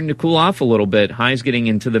temperatures starting to cool off a little bit. Highs getting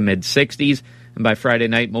into the mid 60s. And by Friday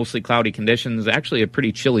night, mostly cloudy conditions. Actually a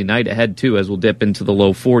pretty chilly night ahead, too, as we'll dip into the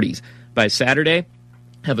low 40s. By Saturday,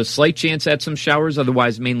 have a slight chance at some showers,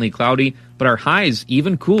 otherwise mainly cloudy. But our highs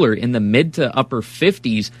even cooler in the mid to upper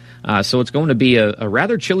 50s. So it's going to be a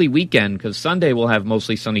rather chilly weekend because Sunday we'll have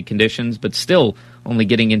mostly sunny conditions, but still only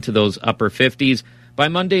getting into those upper 50s. By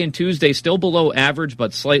Monday and Tuesday, still below average,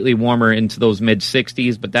 but slightly warmer into those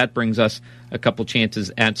mid-60s, but that brings us a couple chances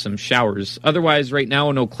at some showers. Otherwise, right now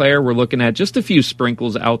in Eau Claire, we're looking at just a few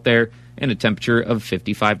sprinkles out there and a temperature of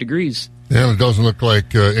 55 degrees. And it doesn't look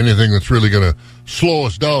like anything that's really going to slow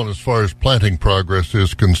us down as far as planting progress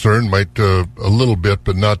is concerned. Might a little bit,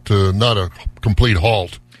 but not a complete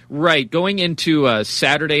halt. Right. Going into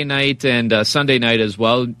Saturday night and Sunday night as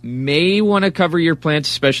well, may want to cover your plants,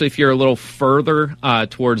 especially if you're a little further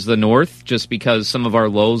towards the north, just because some of our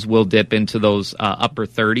lows will dip into those upper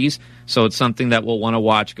 30s. So it's something that we'll want to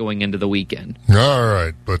watch going into the weekend. All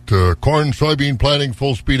right. But corn, soybean planting,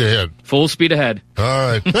 full speed ahead. Full speed ahead. All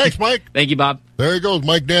right. Thanks, Mike. Thank you, Bob. There he goes,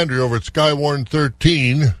 Mike Dandry over at Skywarn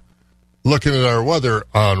 13. Looking at our weather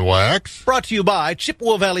on Wax. Brought to you by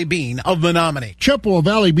Chippewa Valley Bean of Menominee. Chippewa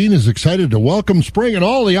Valley Bean is excited to welcome spring and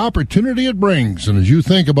all the opportunity it brings. And as you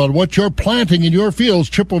think about what you're planting in your fields,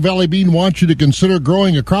 Chippewa Valley Bean wants you to consider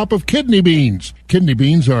growing a crop of kidney beans. Kidney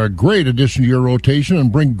beans are a great addition to your rotation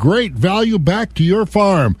and bring great value back to your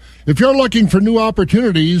farm. If you're looking for new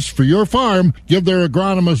opportunities for your farm, give their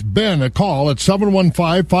agronomist Ben a call at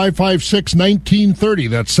 715-556-1930.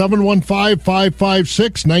 That's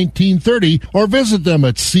 715-556-1930. Or visit them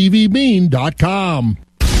at cvbean.com.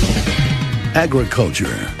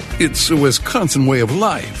 Agriculture. It's a Wisconsin way of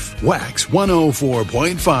life. Wax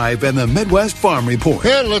 104.5 and the Midwest Farm Report.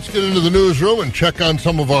 And let's get into the newsroom and check on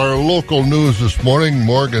some of our local news this morning.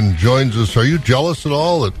 Morgan joins us. Are you jealous at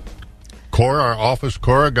all that Cora, our office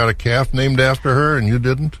Cora, got a calf named after her and you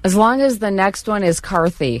didn't? As long as the next one is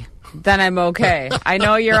Carthy, then I'm okay. I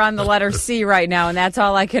know you're on the letter C right now, and that's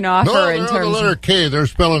all I can offer. No, in they're terms on the letter K. They're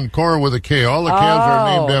spelling Cora with a K. All the calves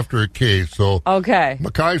are named after a K. So okay.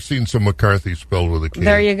 I've seen some McCarthy spelled with a K.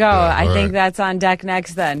 There you go. I think right. that's on deck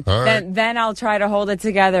next then. All right. Then I'll try to hold it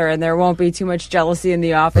together, and there won't be too much jealousy in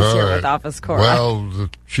the office all here right. with Office Cora. Well,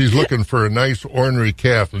 she's looking for a nice ornery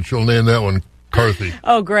calf, and she'll name that one Carthy.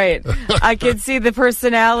 Oh, great. I can see the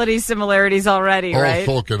personality similarities already, right?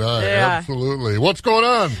 Oh, so can I. Yeah. Absolutely. What's going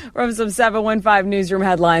on? From some 715 newsroom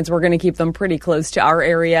headlines, we're going to keep them pretty close to our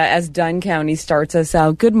area as Dunn County starts us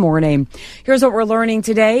out. Good morning. Here's what we're learning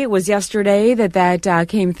today. It was yesterday that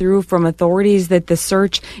came through from authorities that the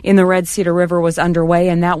search in the Red Cedar River was underway,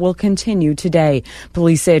 and that will continue today.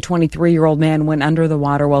 Police say a 23-year-old man went under the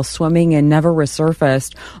water while swimming and never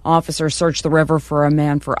resurfaced. Officers searched the river for a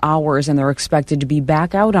man for hours, and they're expected to be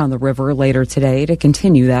back out on the river later today to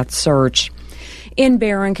continue that search. In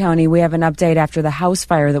Barron County, we have an update after the house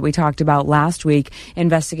fire that we talked about last week.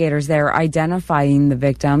 Investigators there identifying the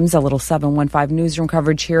victims. A little 715 newsroom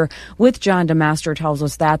coverage here with John DeMaster tells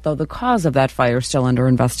us that, though the cause of that fire is still under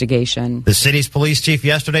investigation. The city's police chief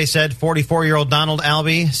yesterday said 44-year-old Donald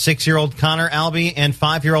Albee, 6-year-old Connor Albee, and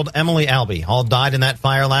 5-year-old Emily Albee all died in that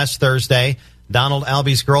fire last Thursday. Donald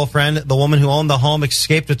Albee's girlfriend, the woman who owned the home,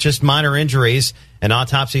 escaped with just minor injuries. An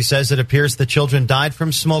autopsy says it appears the children died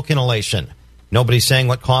from smoke inhalation. Nobody's saying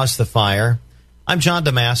what caused the fire. I'm John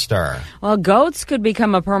DeMaster. Well, goats could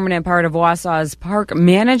become a permanent part of Wausau's park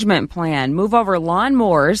management plan. Move over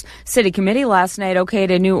lawnmowers. City committee last night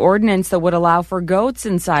okayed a new ordinance that would allow for goats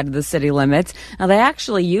inside of the city limits. Now, they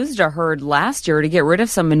actually used a herd last year to get rid of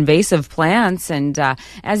some invasive plants. And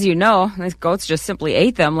as you know, the goats just simply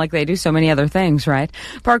ate them like they do so many other things, right?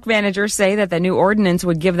 Park managers say that the new ordinance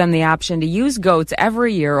would give them the option to use goats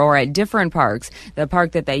every year or at different parks. The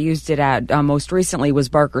park that they used it at most recently was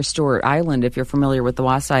Barker Stewart Island, if you're familiar familiar with the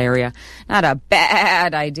Wausau area. Not a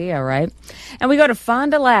bad idea, right? And we go to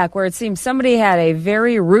Fond du Lac, where it seems somebody had a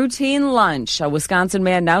very routine lunch. A Wisconsin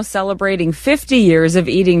man now celebrating 50 years of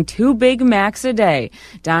eating 2 Big Macs a day.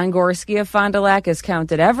 Don Gorski of Fond du Lac has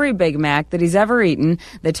counted every Big Mac that he's ever eaten.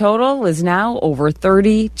 The total is now over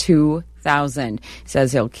 32,000. He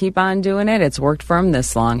says he'll keep on doing it. It's worked for him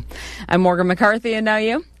this long. I'm Morgan McCarthy, and now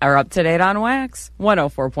you are up to date on Wax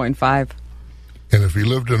 104.5. And if he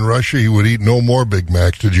lived in Russia, he would eat no more Big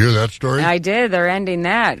Macs. Did you hear that story? I did. They're ending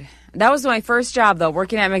that. That was my first job, though.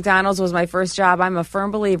 Working at McDonald's was my first job. I'm a firm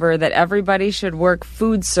believer that everybody should work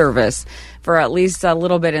food service for at least a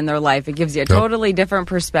little bit in their life. It gives you a totally different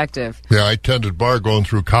perspective. Yeah, I tended bar going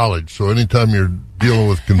through college, so anytime you're dealing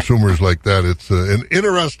with consumers like that, it's an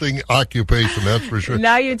interesting occupation, that's for sure.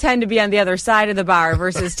 Now you tend to be on the other side of the bar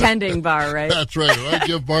versus tending bar, right? That's right. I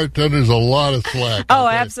give bartenders a lot of slack. Oh,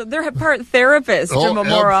 absolutely. They're part therapists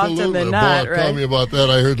more often than not, right? Tell me about that.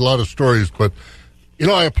 I heard a lot of stories, but you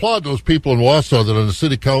know, I applaud those people in Wausau that are in the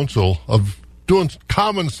city council of doing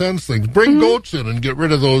common sense things. Bring goats in and get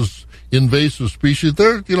rid of those invasive species.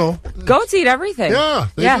 They're, you know. Goats eat everything. Yeah,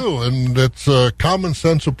 they do. And it's a common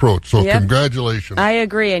sense approach. So congratulations. I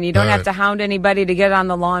agree. And you don't have to hound anybody to get on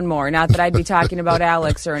the lawnmower. Not that I'd be talking about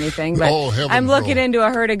Alex or anything, but I'm looking into a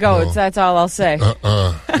herd of goats. That's all I'll say.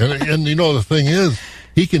 And you know, the thing is,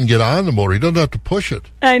 he can get on the motor. He doesn't have to push it.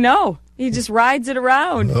 I know. He just rides it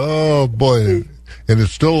around. Oh, boy. And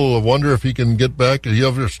it's still a wonder if he can get back. Do you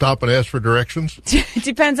ever stop and ask for directions? It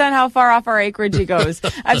depends on how far off our acreage he goes.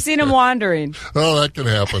 I've seen him wandering. Oh, that can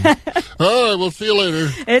happen. All right, we'll see you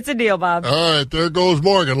later. It's a deal, Bob. All right, there goes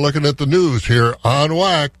Morgan looking at the news here on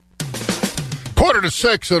WAC.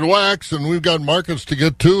 5:45 at Wax, and we've got markets to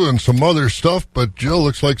get to and some other stuff, but Jill,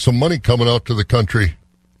 looks like some money coming out to the country.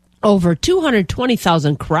 Over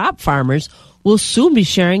 220,000 crop farmers will soon be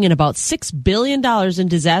sharing in about $6 billion in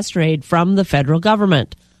disaster aid from the federal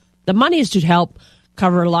government. The money is to help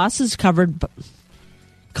cover losses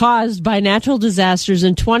caused by natural disasters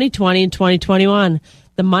in 2020 and 2021.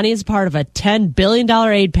 The money is part of a $10 billion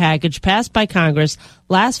aid package passed by Congress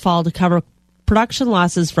last fall to cover production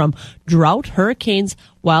losses from drought, hurricanes,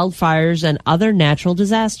 wildfires, and other natural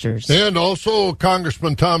disasters. And also,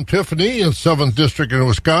 Congressman Tom Tiffany in 7th District in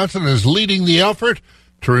Wisconsin is leading the effort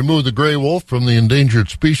to remove the gray wolf from the endangered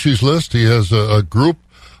species list. He has a group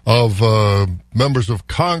of members of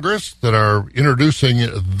Congress that are introducing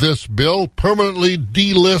this bill, permanently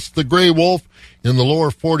delist the gray wolf in the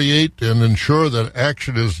lower 48 and ensure that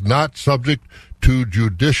action is not subject to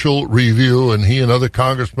judicial review. And he and other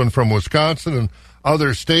congressmen from Wisconsin and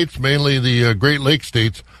other states, mainly the Great Lakes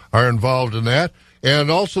states, are involved in that.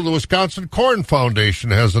 And also the Wisconsin Corn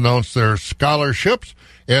Foundation has announced their scholarships.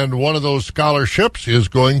 And one of those scholarships is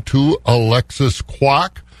going to Alexis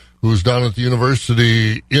Kwok, who's down at the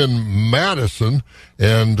university in Madison.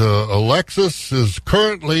 And Alexis is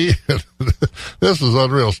currently, this is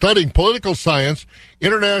unreal, studying political science,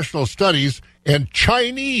 international studies, and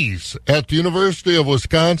Chinese at the University of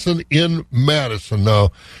Wisconsin in Madison.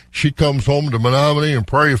 Now, she comes home to Menominee and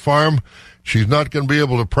Prairie Farm. She's not going to be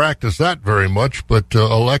able to practice that very much, but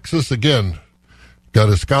Alexis, again, got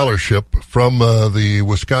a scholarship from the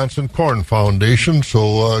Wisconsin Corn Foundation.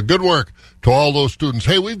 So good work to all those students.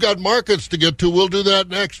 Hey, we've got markets to get to. We'll do that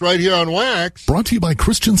next right here on Wax. Brought to you by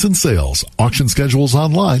Christensen Sales. Auction schedules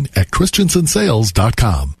online at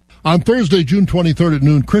christensensales.com. On Thursday, June 23rd at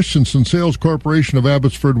noon, Christensen Sales Corporation of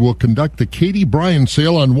Abbotsford will conduct the Katie Bryan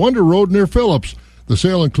sale on Wonder Road near Phillips. The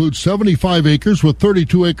sale includes 75 acres with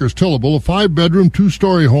 32 acres tillable, a 5-bedroom,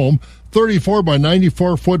 2-story home, 34 by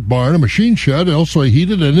 94-foot barn, a machine shed, also a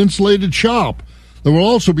heated and insulated shop. There will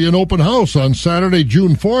also be an open house on Saturday,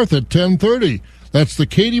 June 4th at 10:30. That's the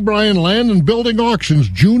Katie Bryan Land and Building Auctions,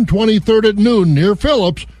 June 23rd at noon near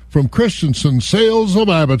Phillips from Christensen Sales of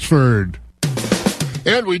Abbotsford.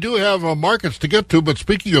 And we do have markets to get to, but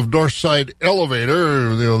speaking of Northside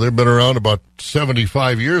Elevator, you know, they've been around about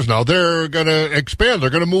 75 years now. They're going to expand. They're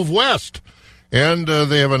going to move west. And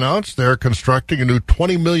they have announced they're constructing a new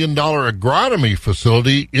 $20 million agronomy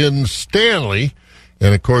facility in Stanley.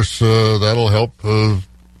 And, of course, that'll help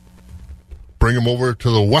bring them over to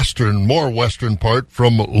the more western part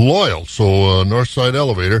from Loyal. So Northside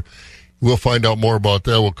Elevator. We'll find out more about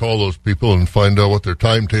that. We'll call those people and find out what their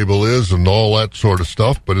timetable is and all that sort of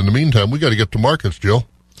stuff. But in the meantime, we got to get to markets, Jill.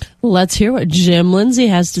 Let's hear what Jim Lindsay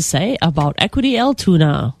has to say about Equity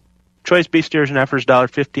Altoona. Choice beef steers and heifers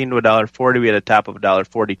 $1.15 to $1.40. We had a top of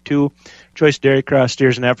 $1.42. Choice dairy cross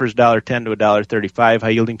steers and heifers $1.10 to $1.35. High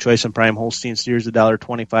yielding choice and prime Holstein steers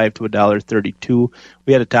 $1.25 to $1.32.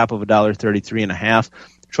 We had a top of $1.33.5.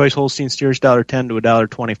 Choice Holstein steers $1.10 to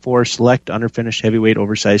 $1.24. Select underfinished heavyweight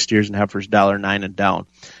oversized steers and heifers $1.09 and down.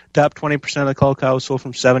 Top 20% of the cull cows sold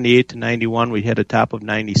from 78 to 91. We hit a top of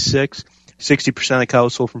 96. 60% of the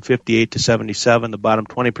cows sold from 58 to 77. The bottom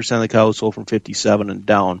 20% of the cows sold from 57 and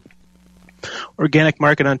down. Organic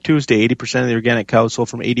market on Tuesday, 80% of the organic cows sold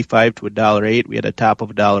from 85 to $1.08. We had a top of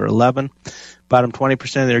 $1.11. Bottom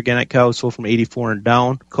 20% of the organic cows sold from 84 and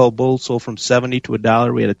down. Cull bulls sold from 70 to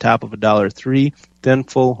 $1. We had a top of $1.03. Thin,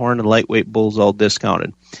 full, horn, and lightweight bulls all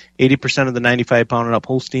discounted. 80% of the 95-pound and up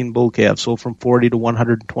Holstein bull calves sold from $40 to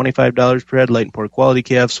 $125 per head. Light and poor quality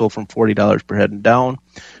calves sold from $40 per head and down.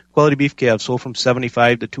 Quality beef calves sold from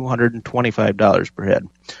 $75 to $225 per head.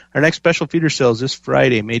 Our next special feeder sale is this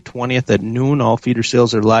Friday, May 20th at noon. All feeder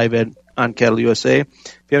sales are live on Cattle USA. If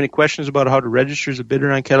you have any questions about how to register as a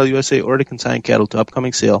bidder on Cattle USA or to consign cattle to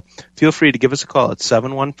upcoming sale, feel free to give us a call at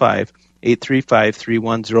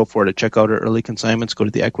 715-835-3104. To check out our early consignments, go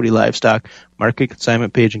to the Equity Livestock Market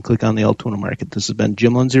Consignment page and click on the Altoona Market. This has been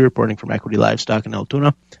Jim Lindsay reporting from Equity Livestock in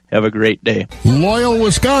Altoona. Have a great day. Loyal,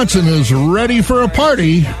 Wisconsin is ready for a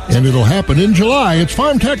party, and it'll happen in July. It's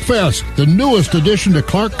Farm Tech Fest, the newest addition to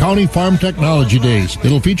Clark County Farm Technology Days.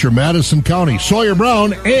 It'll feature Madison County, Sawyer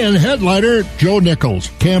Brown, and headliner Joe Nichols.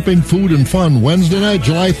 Camping, food, and fun Wednesday night,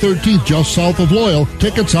 July 13th, just south of Loyal.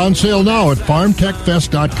 Tickets on sale now at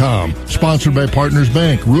farmtechfest.com. Sponsored by Partners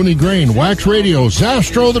Bank, Rooney Grain, Wax Radio,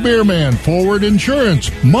 Zastro the Beer Man, Forward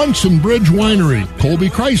Insurance, Munson Bridge Winery, Colby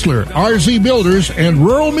Chrysler, RZ Builders, and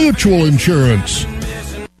Rural Mutual Insurance.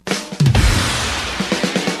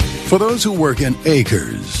 For those who work in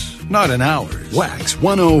acres, not in hours, Wax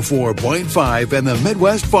 104.5 and the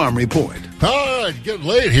Midwest Farm Report. All right, getting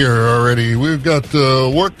late here already. We've got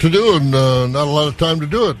work to do and not a lot of time to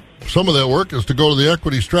do it. Some of that work is to go to the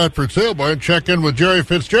Equity Stratford Sale Barn and check in with Jerry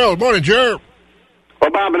Fitzgerald. Morning, Jerry.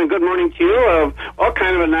 Well, Bob, and a good morning to you.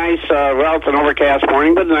 Kind of a nice, it's an overcast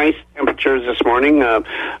morning, but nice temperatures this morning.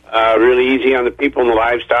 Really easy on the people and the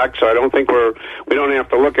livestock, so I don't think we don't have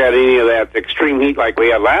to look at any of that extreme heat like we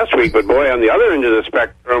had last week. But boy, on the other end of the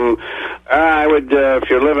spectrum, I would, if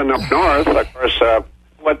you're living up north, of course.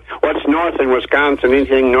 What's north in Wisconsin?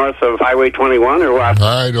 Anything north of Highway 21 or what?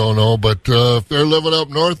 I don't know, but if they're living up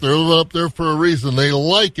north, they're living up there for a reason. They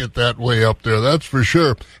like it that way up there, that's for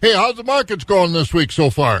sure. Hey, how's the markets going this week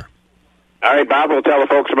so far? All right, Bob, we'll tell the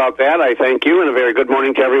folks about that. I thank you, and a very good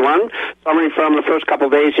morning to everyone. Summary from the first couple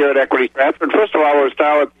of days here at Equity Stratford. First of all, we'll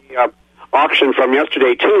start with the auction from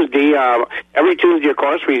yesterday, Tuesday. Every Tuesday, of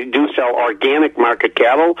course, we do sell organic market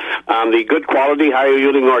cattle. The good quality,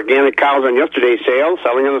 high-yielding organic cows on yesterday's sale,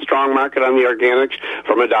 selling in a strong market on the organics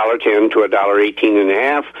from $1.10 to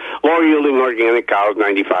 $1.18.5. Lower-yielding organic cows,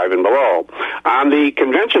 95 and below. On the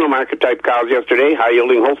conventional market-type cows yesterday,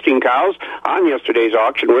 high-yielding Holstein cows on yesterday's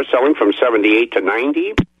auction, we're selling from 78 to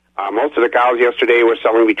 90. Most of the cows yesterday were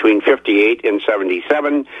selling between 58 and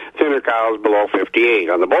 77. Thinner cows below 58.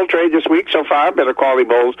 On the bull trade this week so far, better quality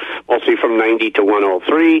bulls mostly from 90 to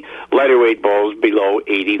 103. Lighter weight bulls below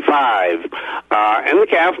 85. And the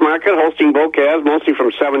calf market, Holstein bull calves mostly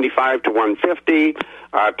from 75 to 150.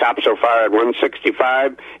 Top so far at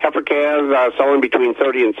 165. Heifer calves selling between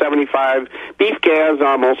 30 and 75. Beef calves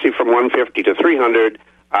mostly from 150 to 300.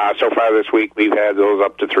 So far this week, we've had those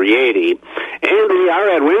up to 380. And we are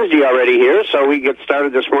at Wednesday already here, so we get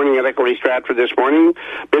started this morning at Equity Stratford this morning.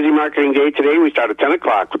 Busy marketing day today. We start at 10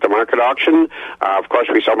 o'clock with the market auction. Of course,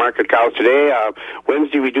 we sell market cows today.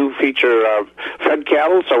 Wednesday, we do feature fed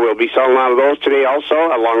cattle, so we'll be selling a lot of those today also,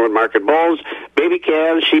 along with market bulls. Baby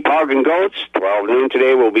calves, sheep, hog, and goats. 12 noon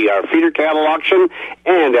today will be our feeder cattle auction.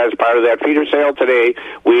 And as part of that feeder sale today,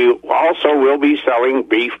 we also will be selling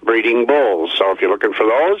beef breeding bulls. So if you're looking for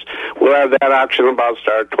those, we'll have that auction about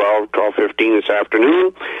start 12:15 this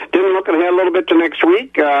afternoon. Then looking ahead a little bit to next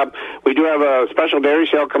week, we do have a special dairy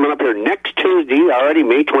sale coming up here next Tuesday, already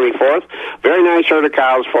May 24th. Very nice herd of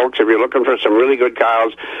cows, folks. If you're looking for some really good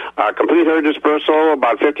cows, complete herd dispersal,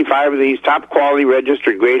 about 55 of these top quality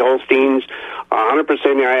registered grade Holsteins,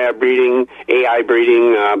 100% AI breeding.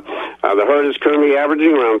 The herd is currently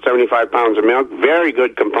averaging around 75 pounds of milk. Very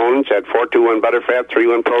good components at 4-2-1 butterfat,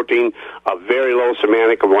 3-1 protein, a very low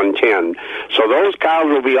semantic of 110. So those cows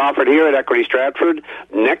will be offered here at Equity Stratford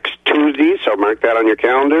next Tuesday, so mark that on your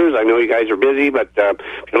calendars. I know you guys are busy, but if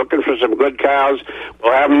you're looking for some good cows,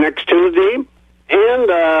 we'll have them next Tuesday.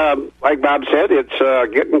 And like Bob said,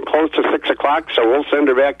 it's getting close to 6 o'clock, so we'll send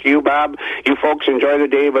her back to you, Bob. You folks enjoy the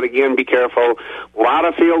day, but again, be careful. A lot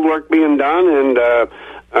of field work being done, and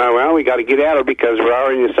Well, we got to get at it because we're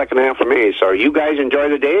already in the second half of May. So you guys enjoy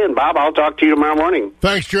the day, and Bob, I'll talk to you tomorrow morning.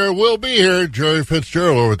 Thanks, Jerry. We'll be here. Jerry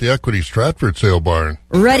Fitzgerald over at the Equity Stratford Sale Barn.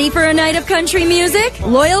 Ready for a night of country music?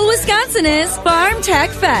 Loyal, Wisconsin is Farm Tech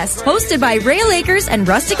Fest, hosted by Rail Acres and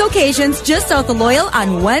Rustic Occasions just south of Loyal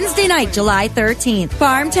on Wednesday night, July 13th.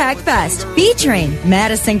 Farm Tech Fest, featuring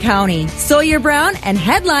Madison County, Sawyer Brown, and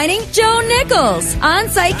headlining Joe Nichols.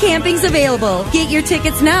 On-site camping's available. Get your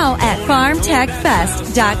tickets now at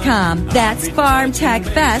farmtechfest.com. That's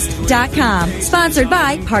farmtechfest.com. Sponsored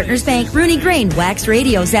by Partners Bank, Rooney Grain, Wax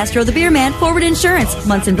Radio, Zastro the Beer Man, Forward Insurance,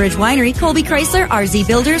 Munson Bridge Winery, Colby Chrysler, RZ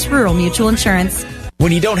Builders, Rural Mutual Insurance.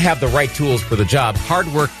 When you don't have the right tools for the job, hard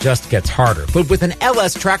work just gets harder. But with an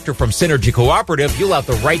LS tractor from Synergy Cooperative, you'll have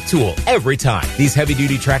the right tool every time. These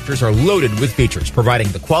heavy-duty tractors are loaded with features, providing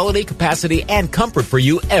the quality, capacity, and comfort for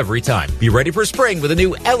you every time. Be ready for spring with a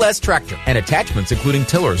new LS tractor and attachments including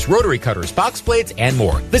tillers, rotary cutters, box blades, and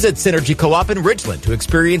more. Visit Synergy Co-op in Ridgeland to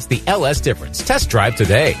experience the LS difference. Test drive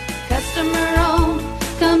today. Customer-owned,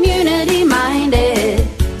 community-minded,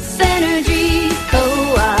 Synergy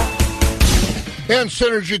Co-op. And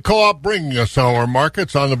Synergy Co-op bringing us our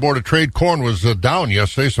markets. On the Board of Trade, corn was down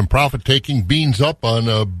yesterday. Some profit-taking, beans up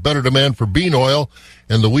on better demand for bean oil.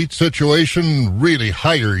 And the wheat situation really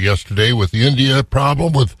higher yesterday with the India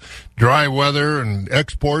problem, with dry weather and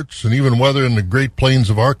exports and even weather in the Great Plains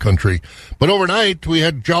of our country. But overnight, we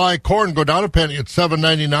had July corn go down a penny at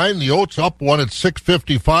 $7.99. The oats up one at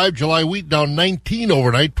 $6.55. July wheat down 19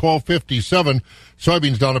 overnight, $12.57.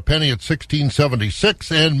 Soybeans down a penny at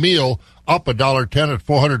 $16.76. And meal up $1.10 at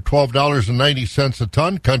 $412.90 a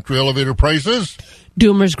ton. Country elevator prices.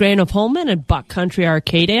 Doomer's Grain of Holman and Buck Country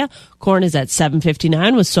Arcadia. Corn is at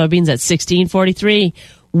 $7.59 with soybeans at $16.43.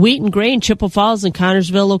 Wheat and grain, Chippewa Falls and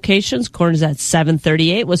Connorsville locations. Corn is at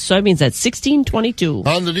 $7.38 with soybeans at $16.22.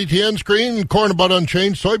 On the DTN screen, corn about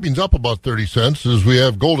unchanged. Soybeans up about 30 cents as we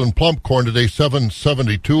have Golden Plump corn today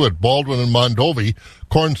 $7.72 at Baldwin and Mondovi.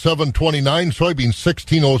 Corn $7.29, soybeans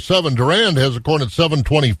 $16.07. Durand has a corn at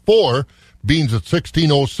 $7.24. Beans at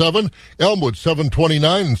 $16.07. Elmwood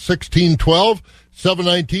 $7.29 and $16.12.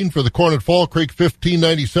 $7.19 for the corn at Fall Creek,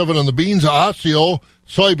 $15.97 on the beans. Osseo,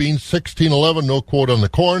 soybeans, $16.11, no quote on the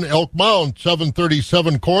corn. Elk Mound,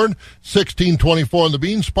 $7.37 corn, $16.24 on the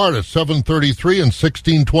beans. Sparta, $7.33 and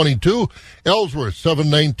 $16.22. Ellsworth,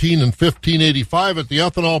 $7.19 and $15.85 at the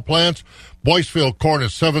ethanol plants. Boyceville corn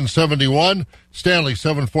is $7.71. Stanley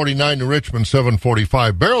 $7.49 to Richmond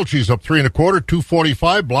 $7.45. Barrel cheese up 3 1/4,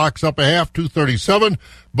 $2.45. Blocks up a half, $2.37.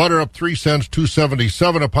 Butter up 3 cents,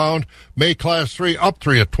 $2.77 a pound. May Class 3 up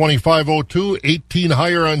 3 at $25.02. 18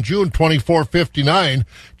 higher on June, $24.59.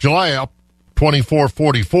 July up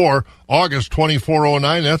 $24.44. August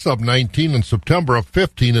 $24.09. That's up 19. And September up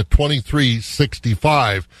 15 at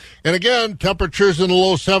 $23.65. And again, temperatures in the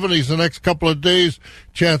low 70s the next couple of days.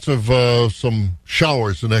 Chance of some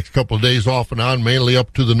showers the next couple of days off and on, mainly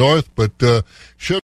up to the north, but should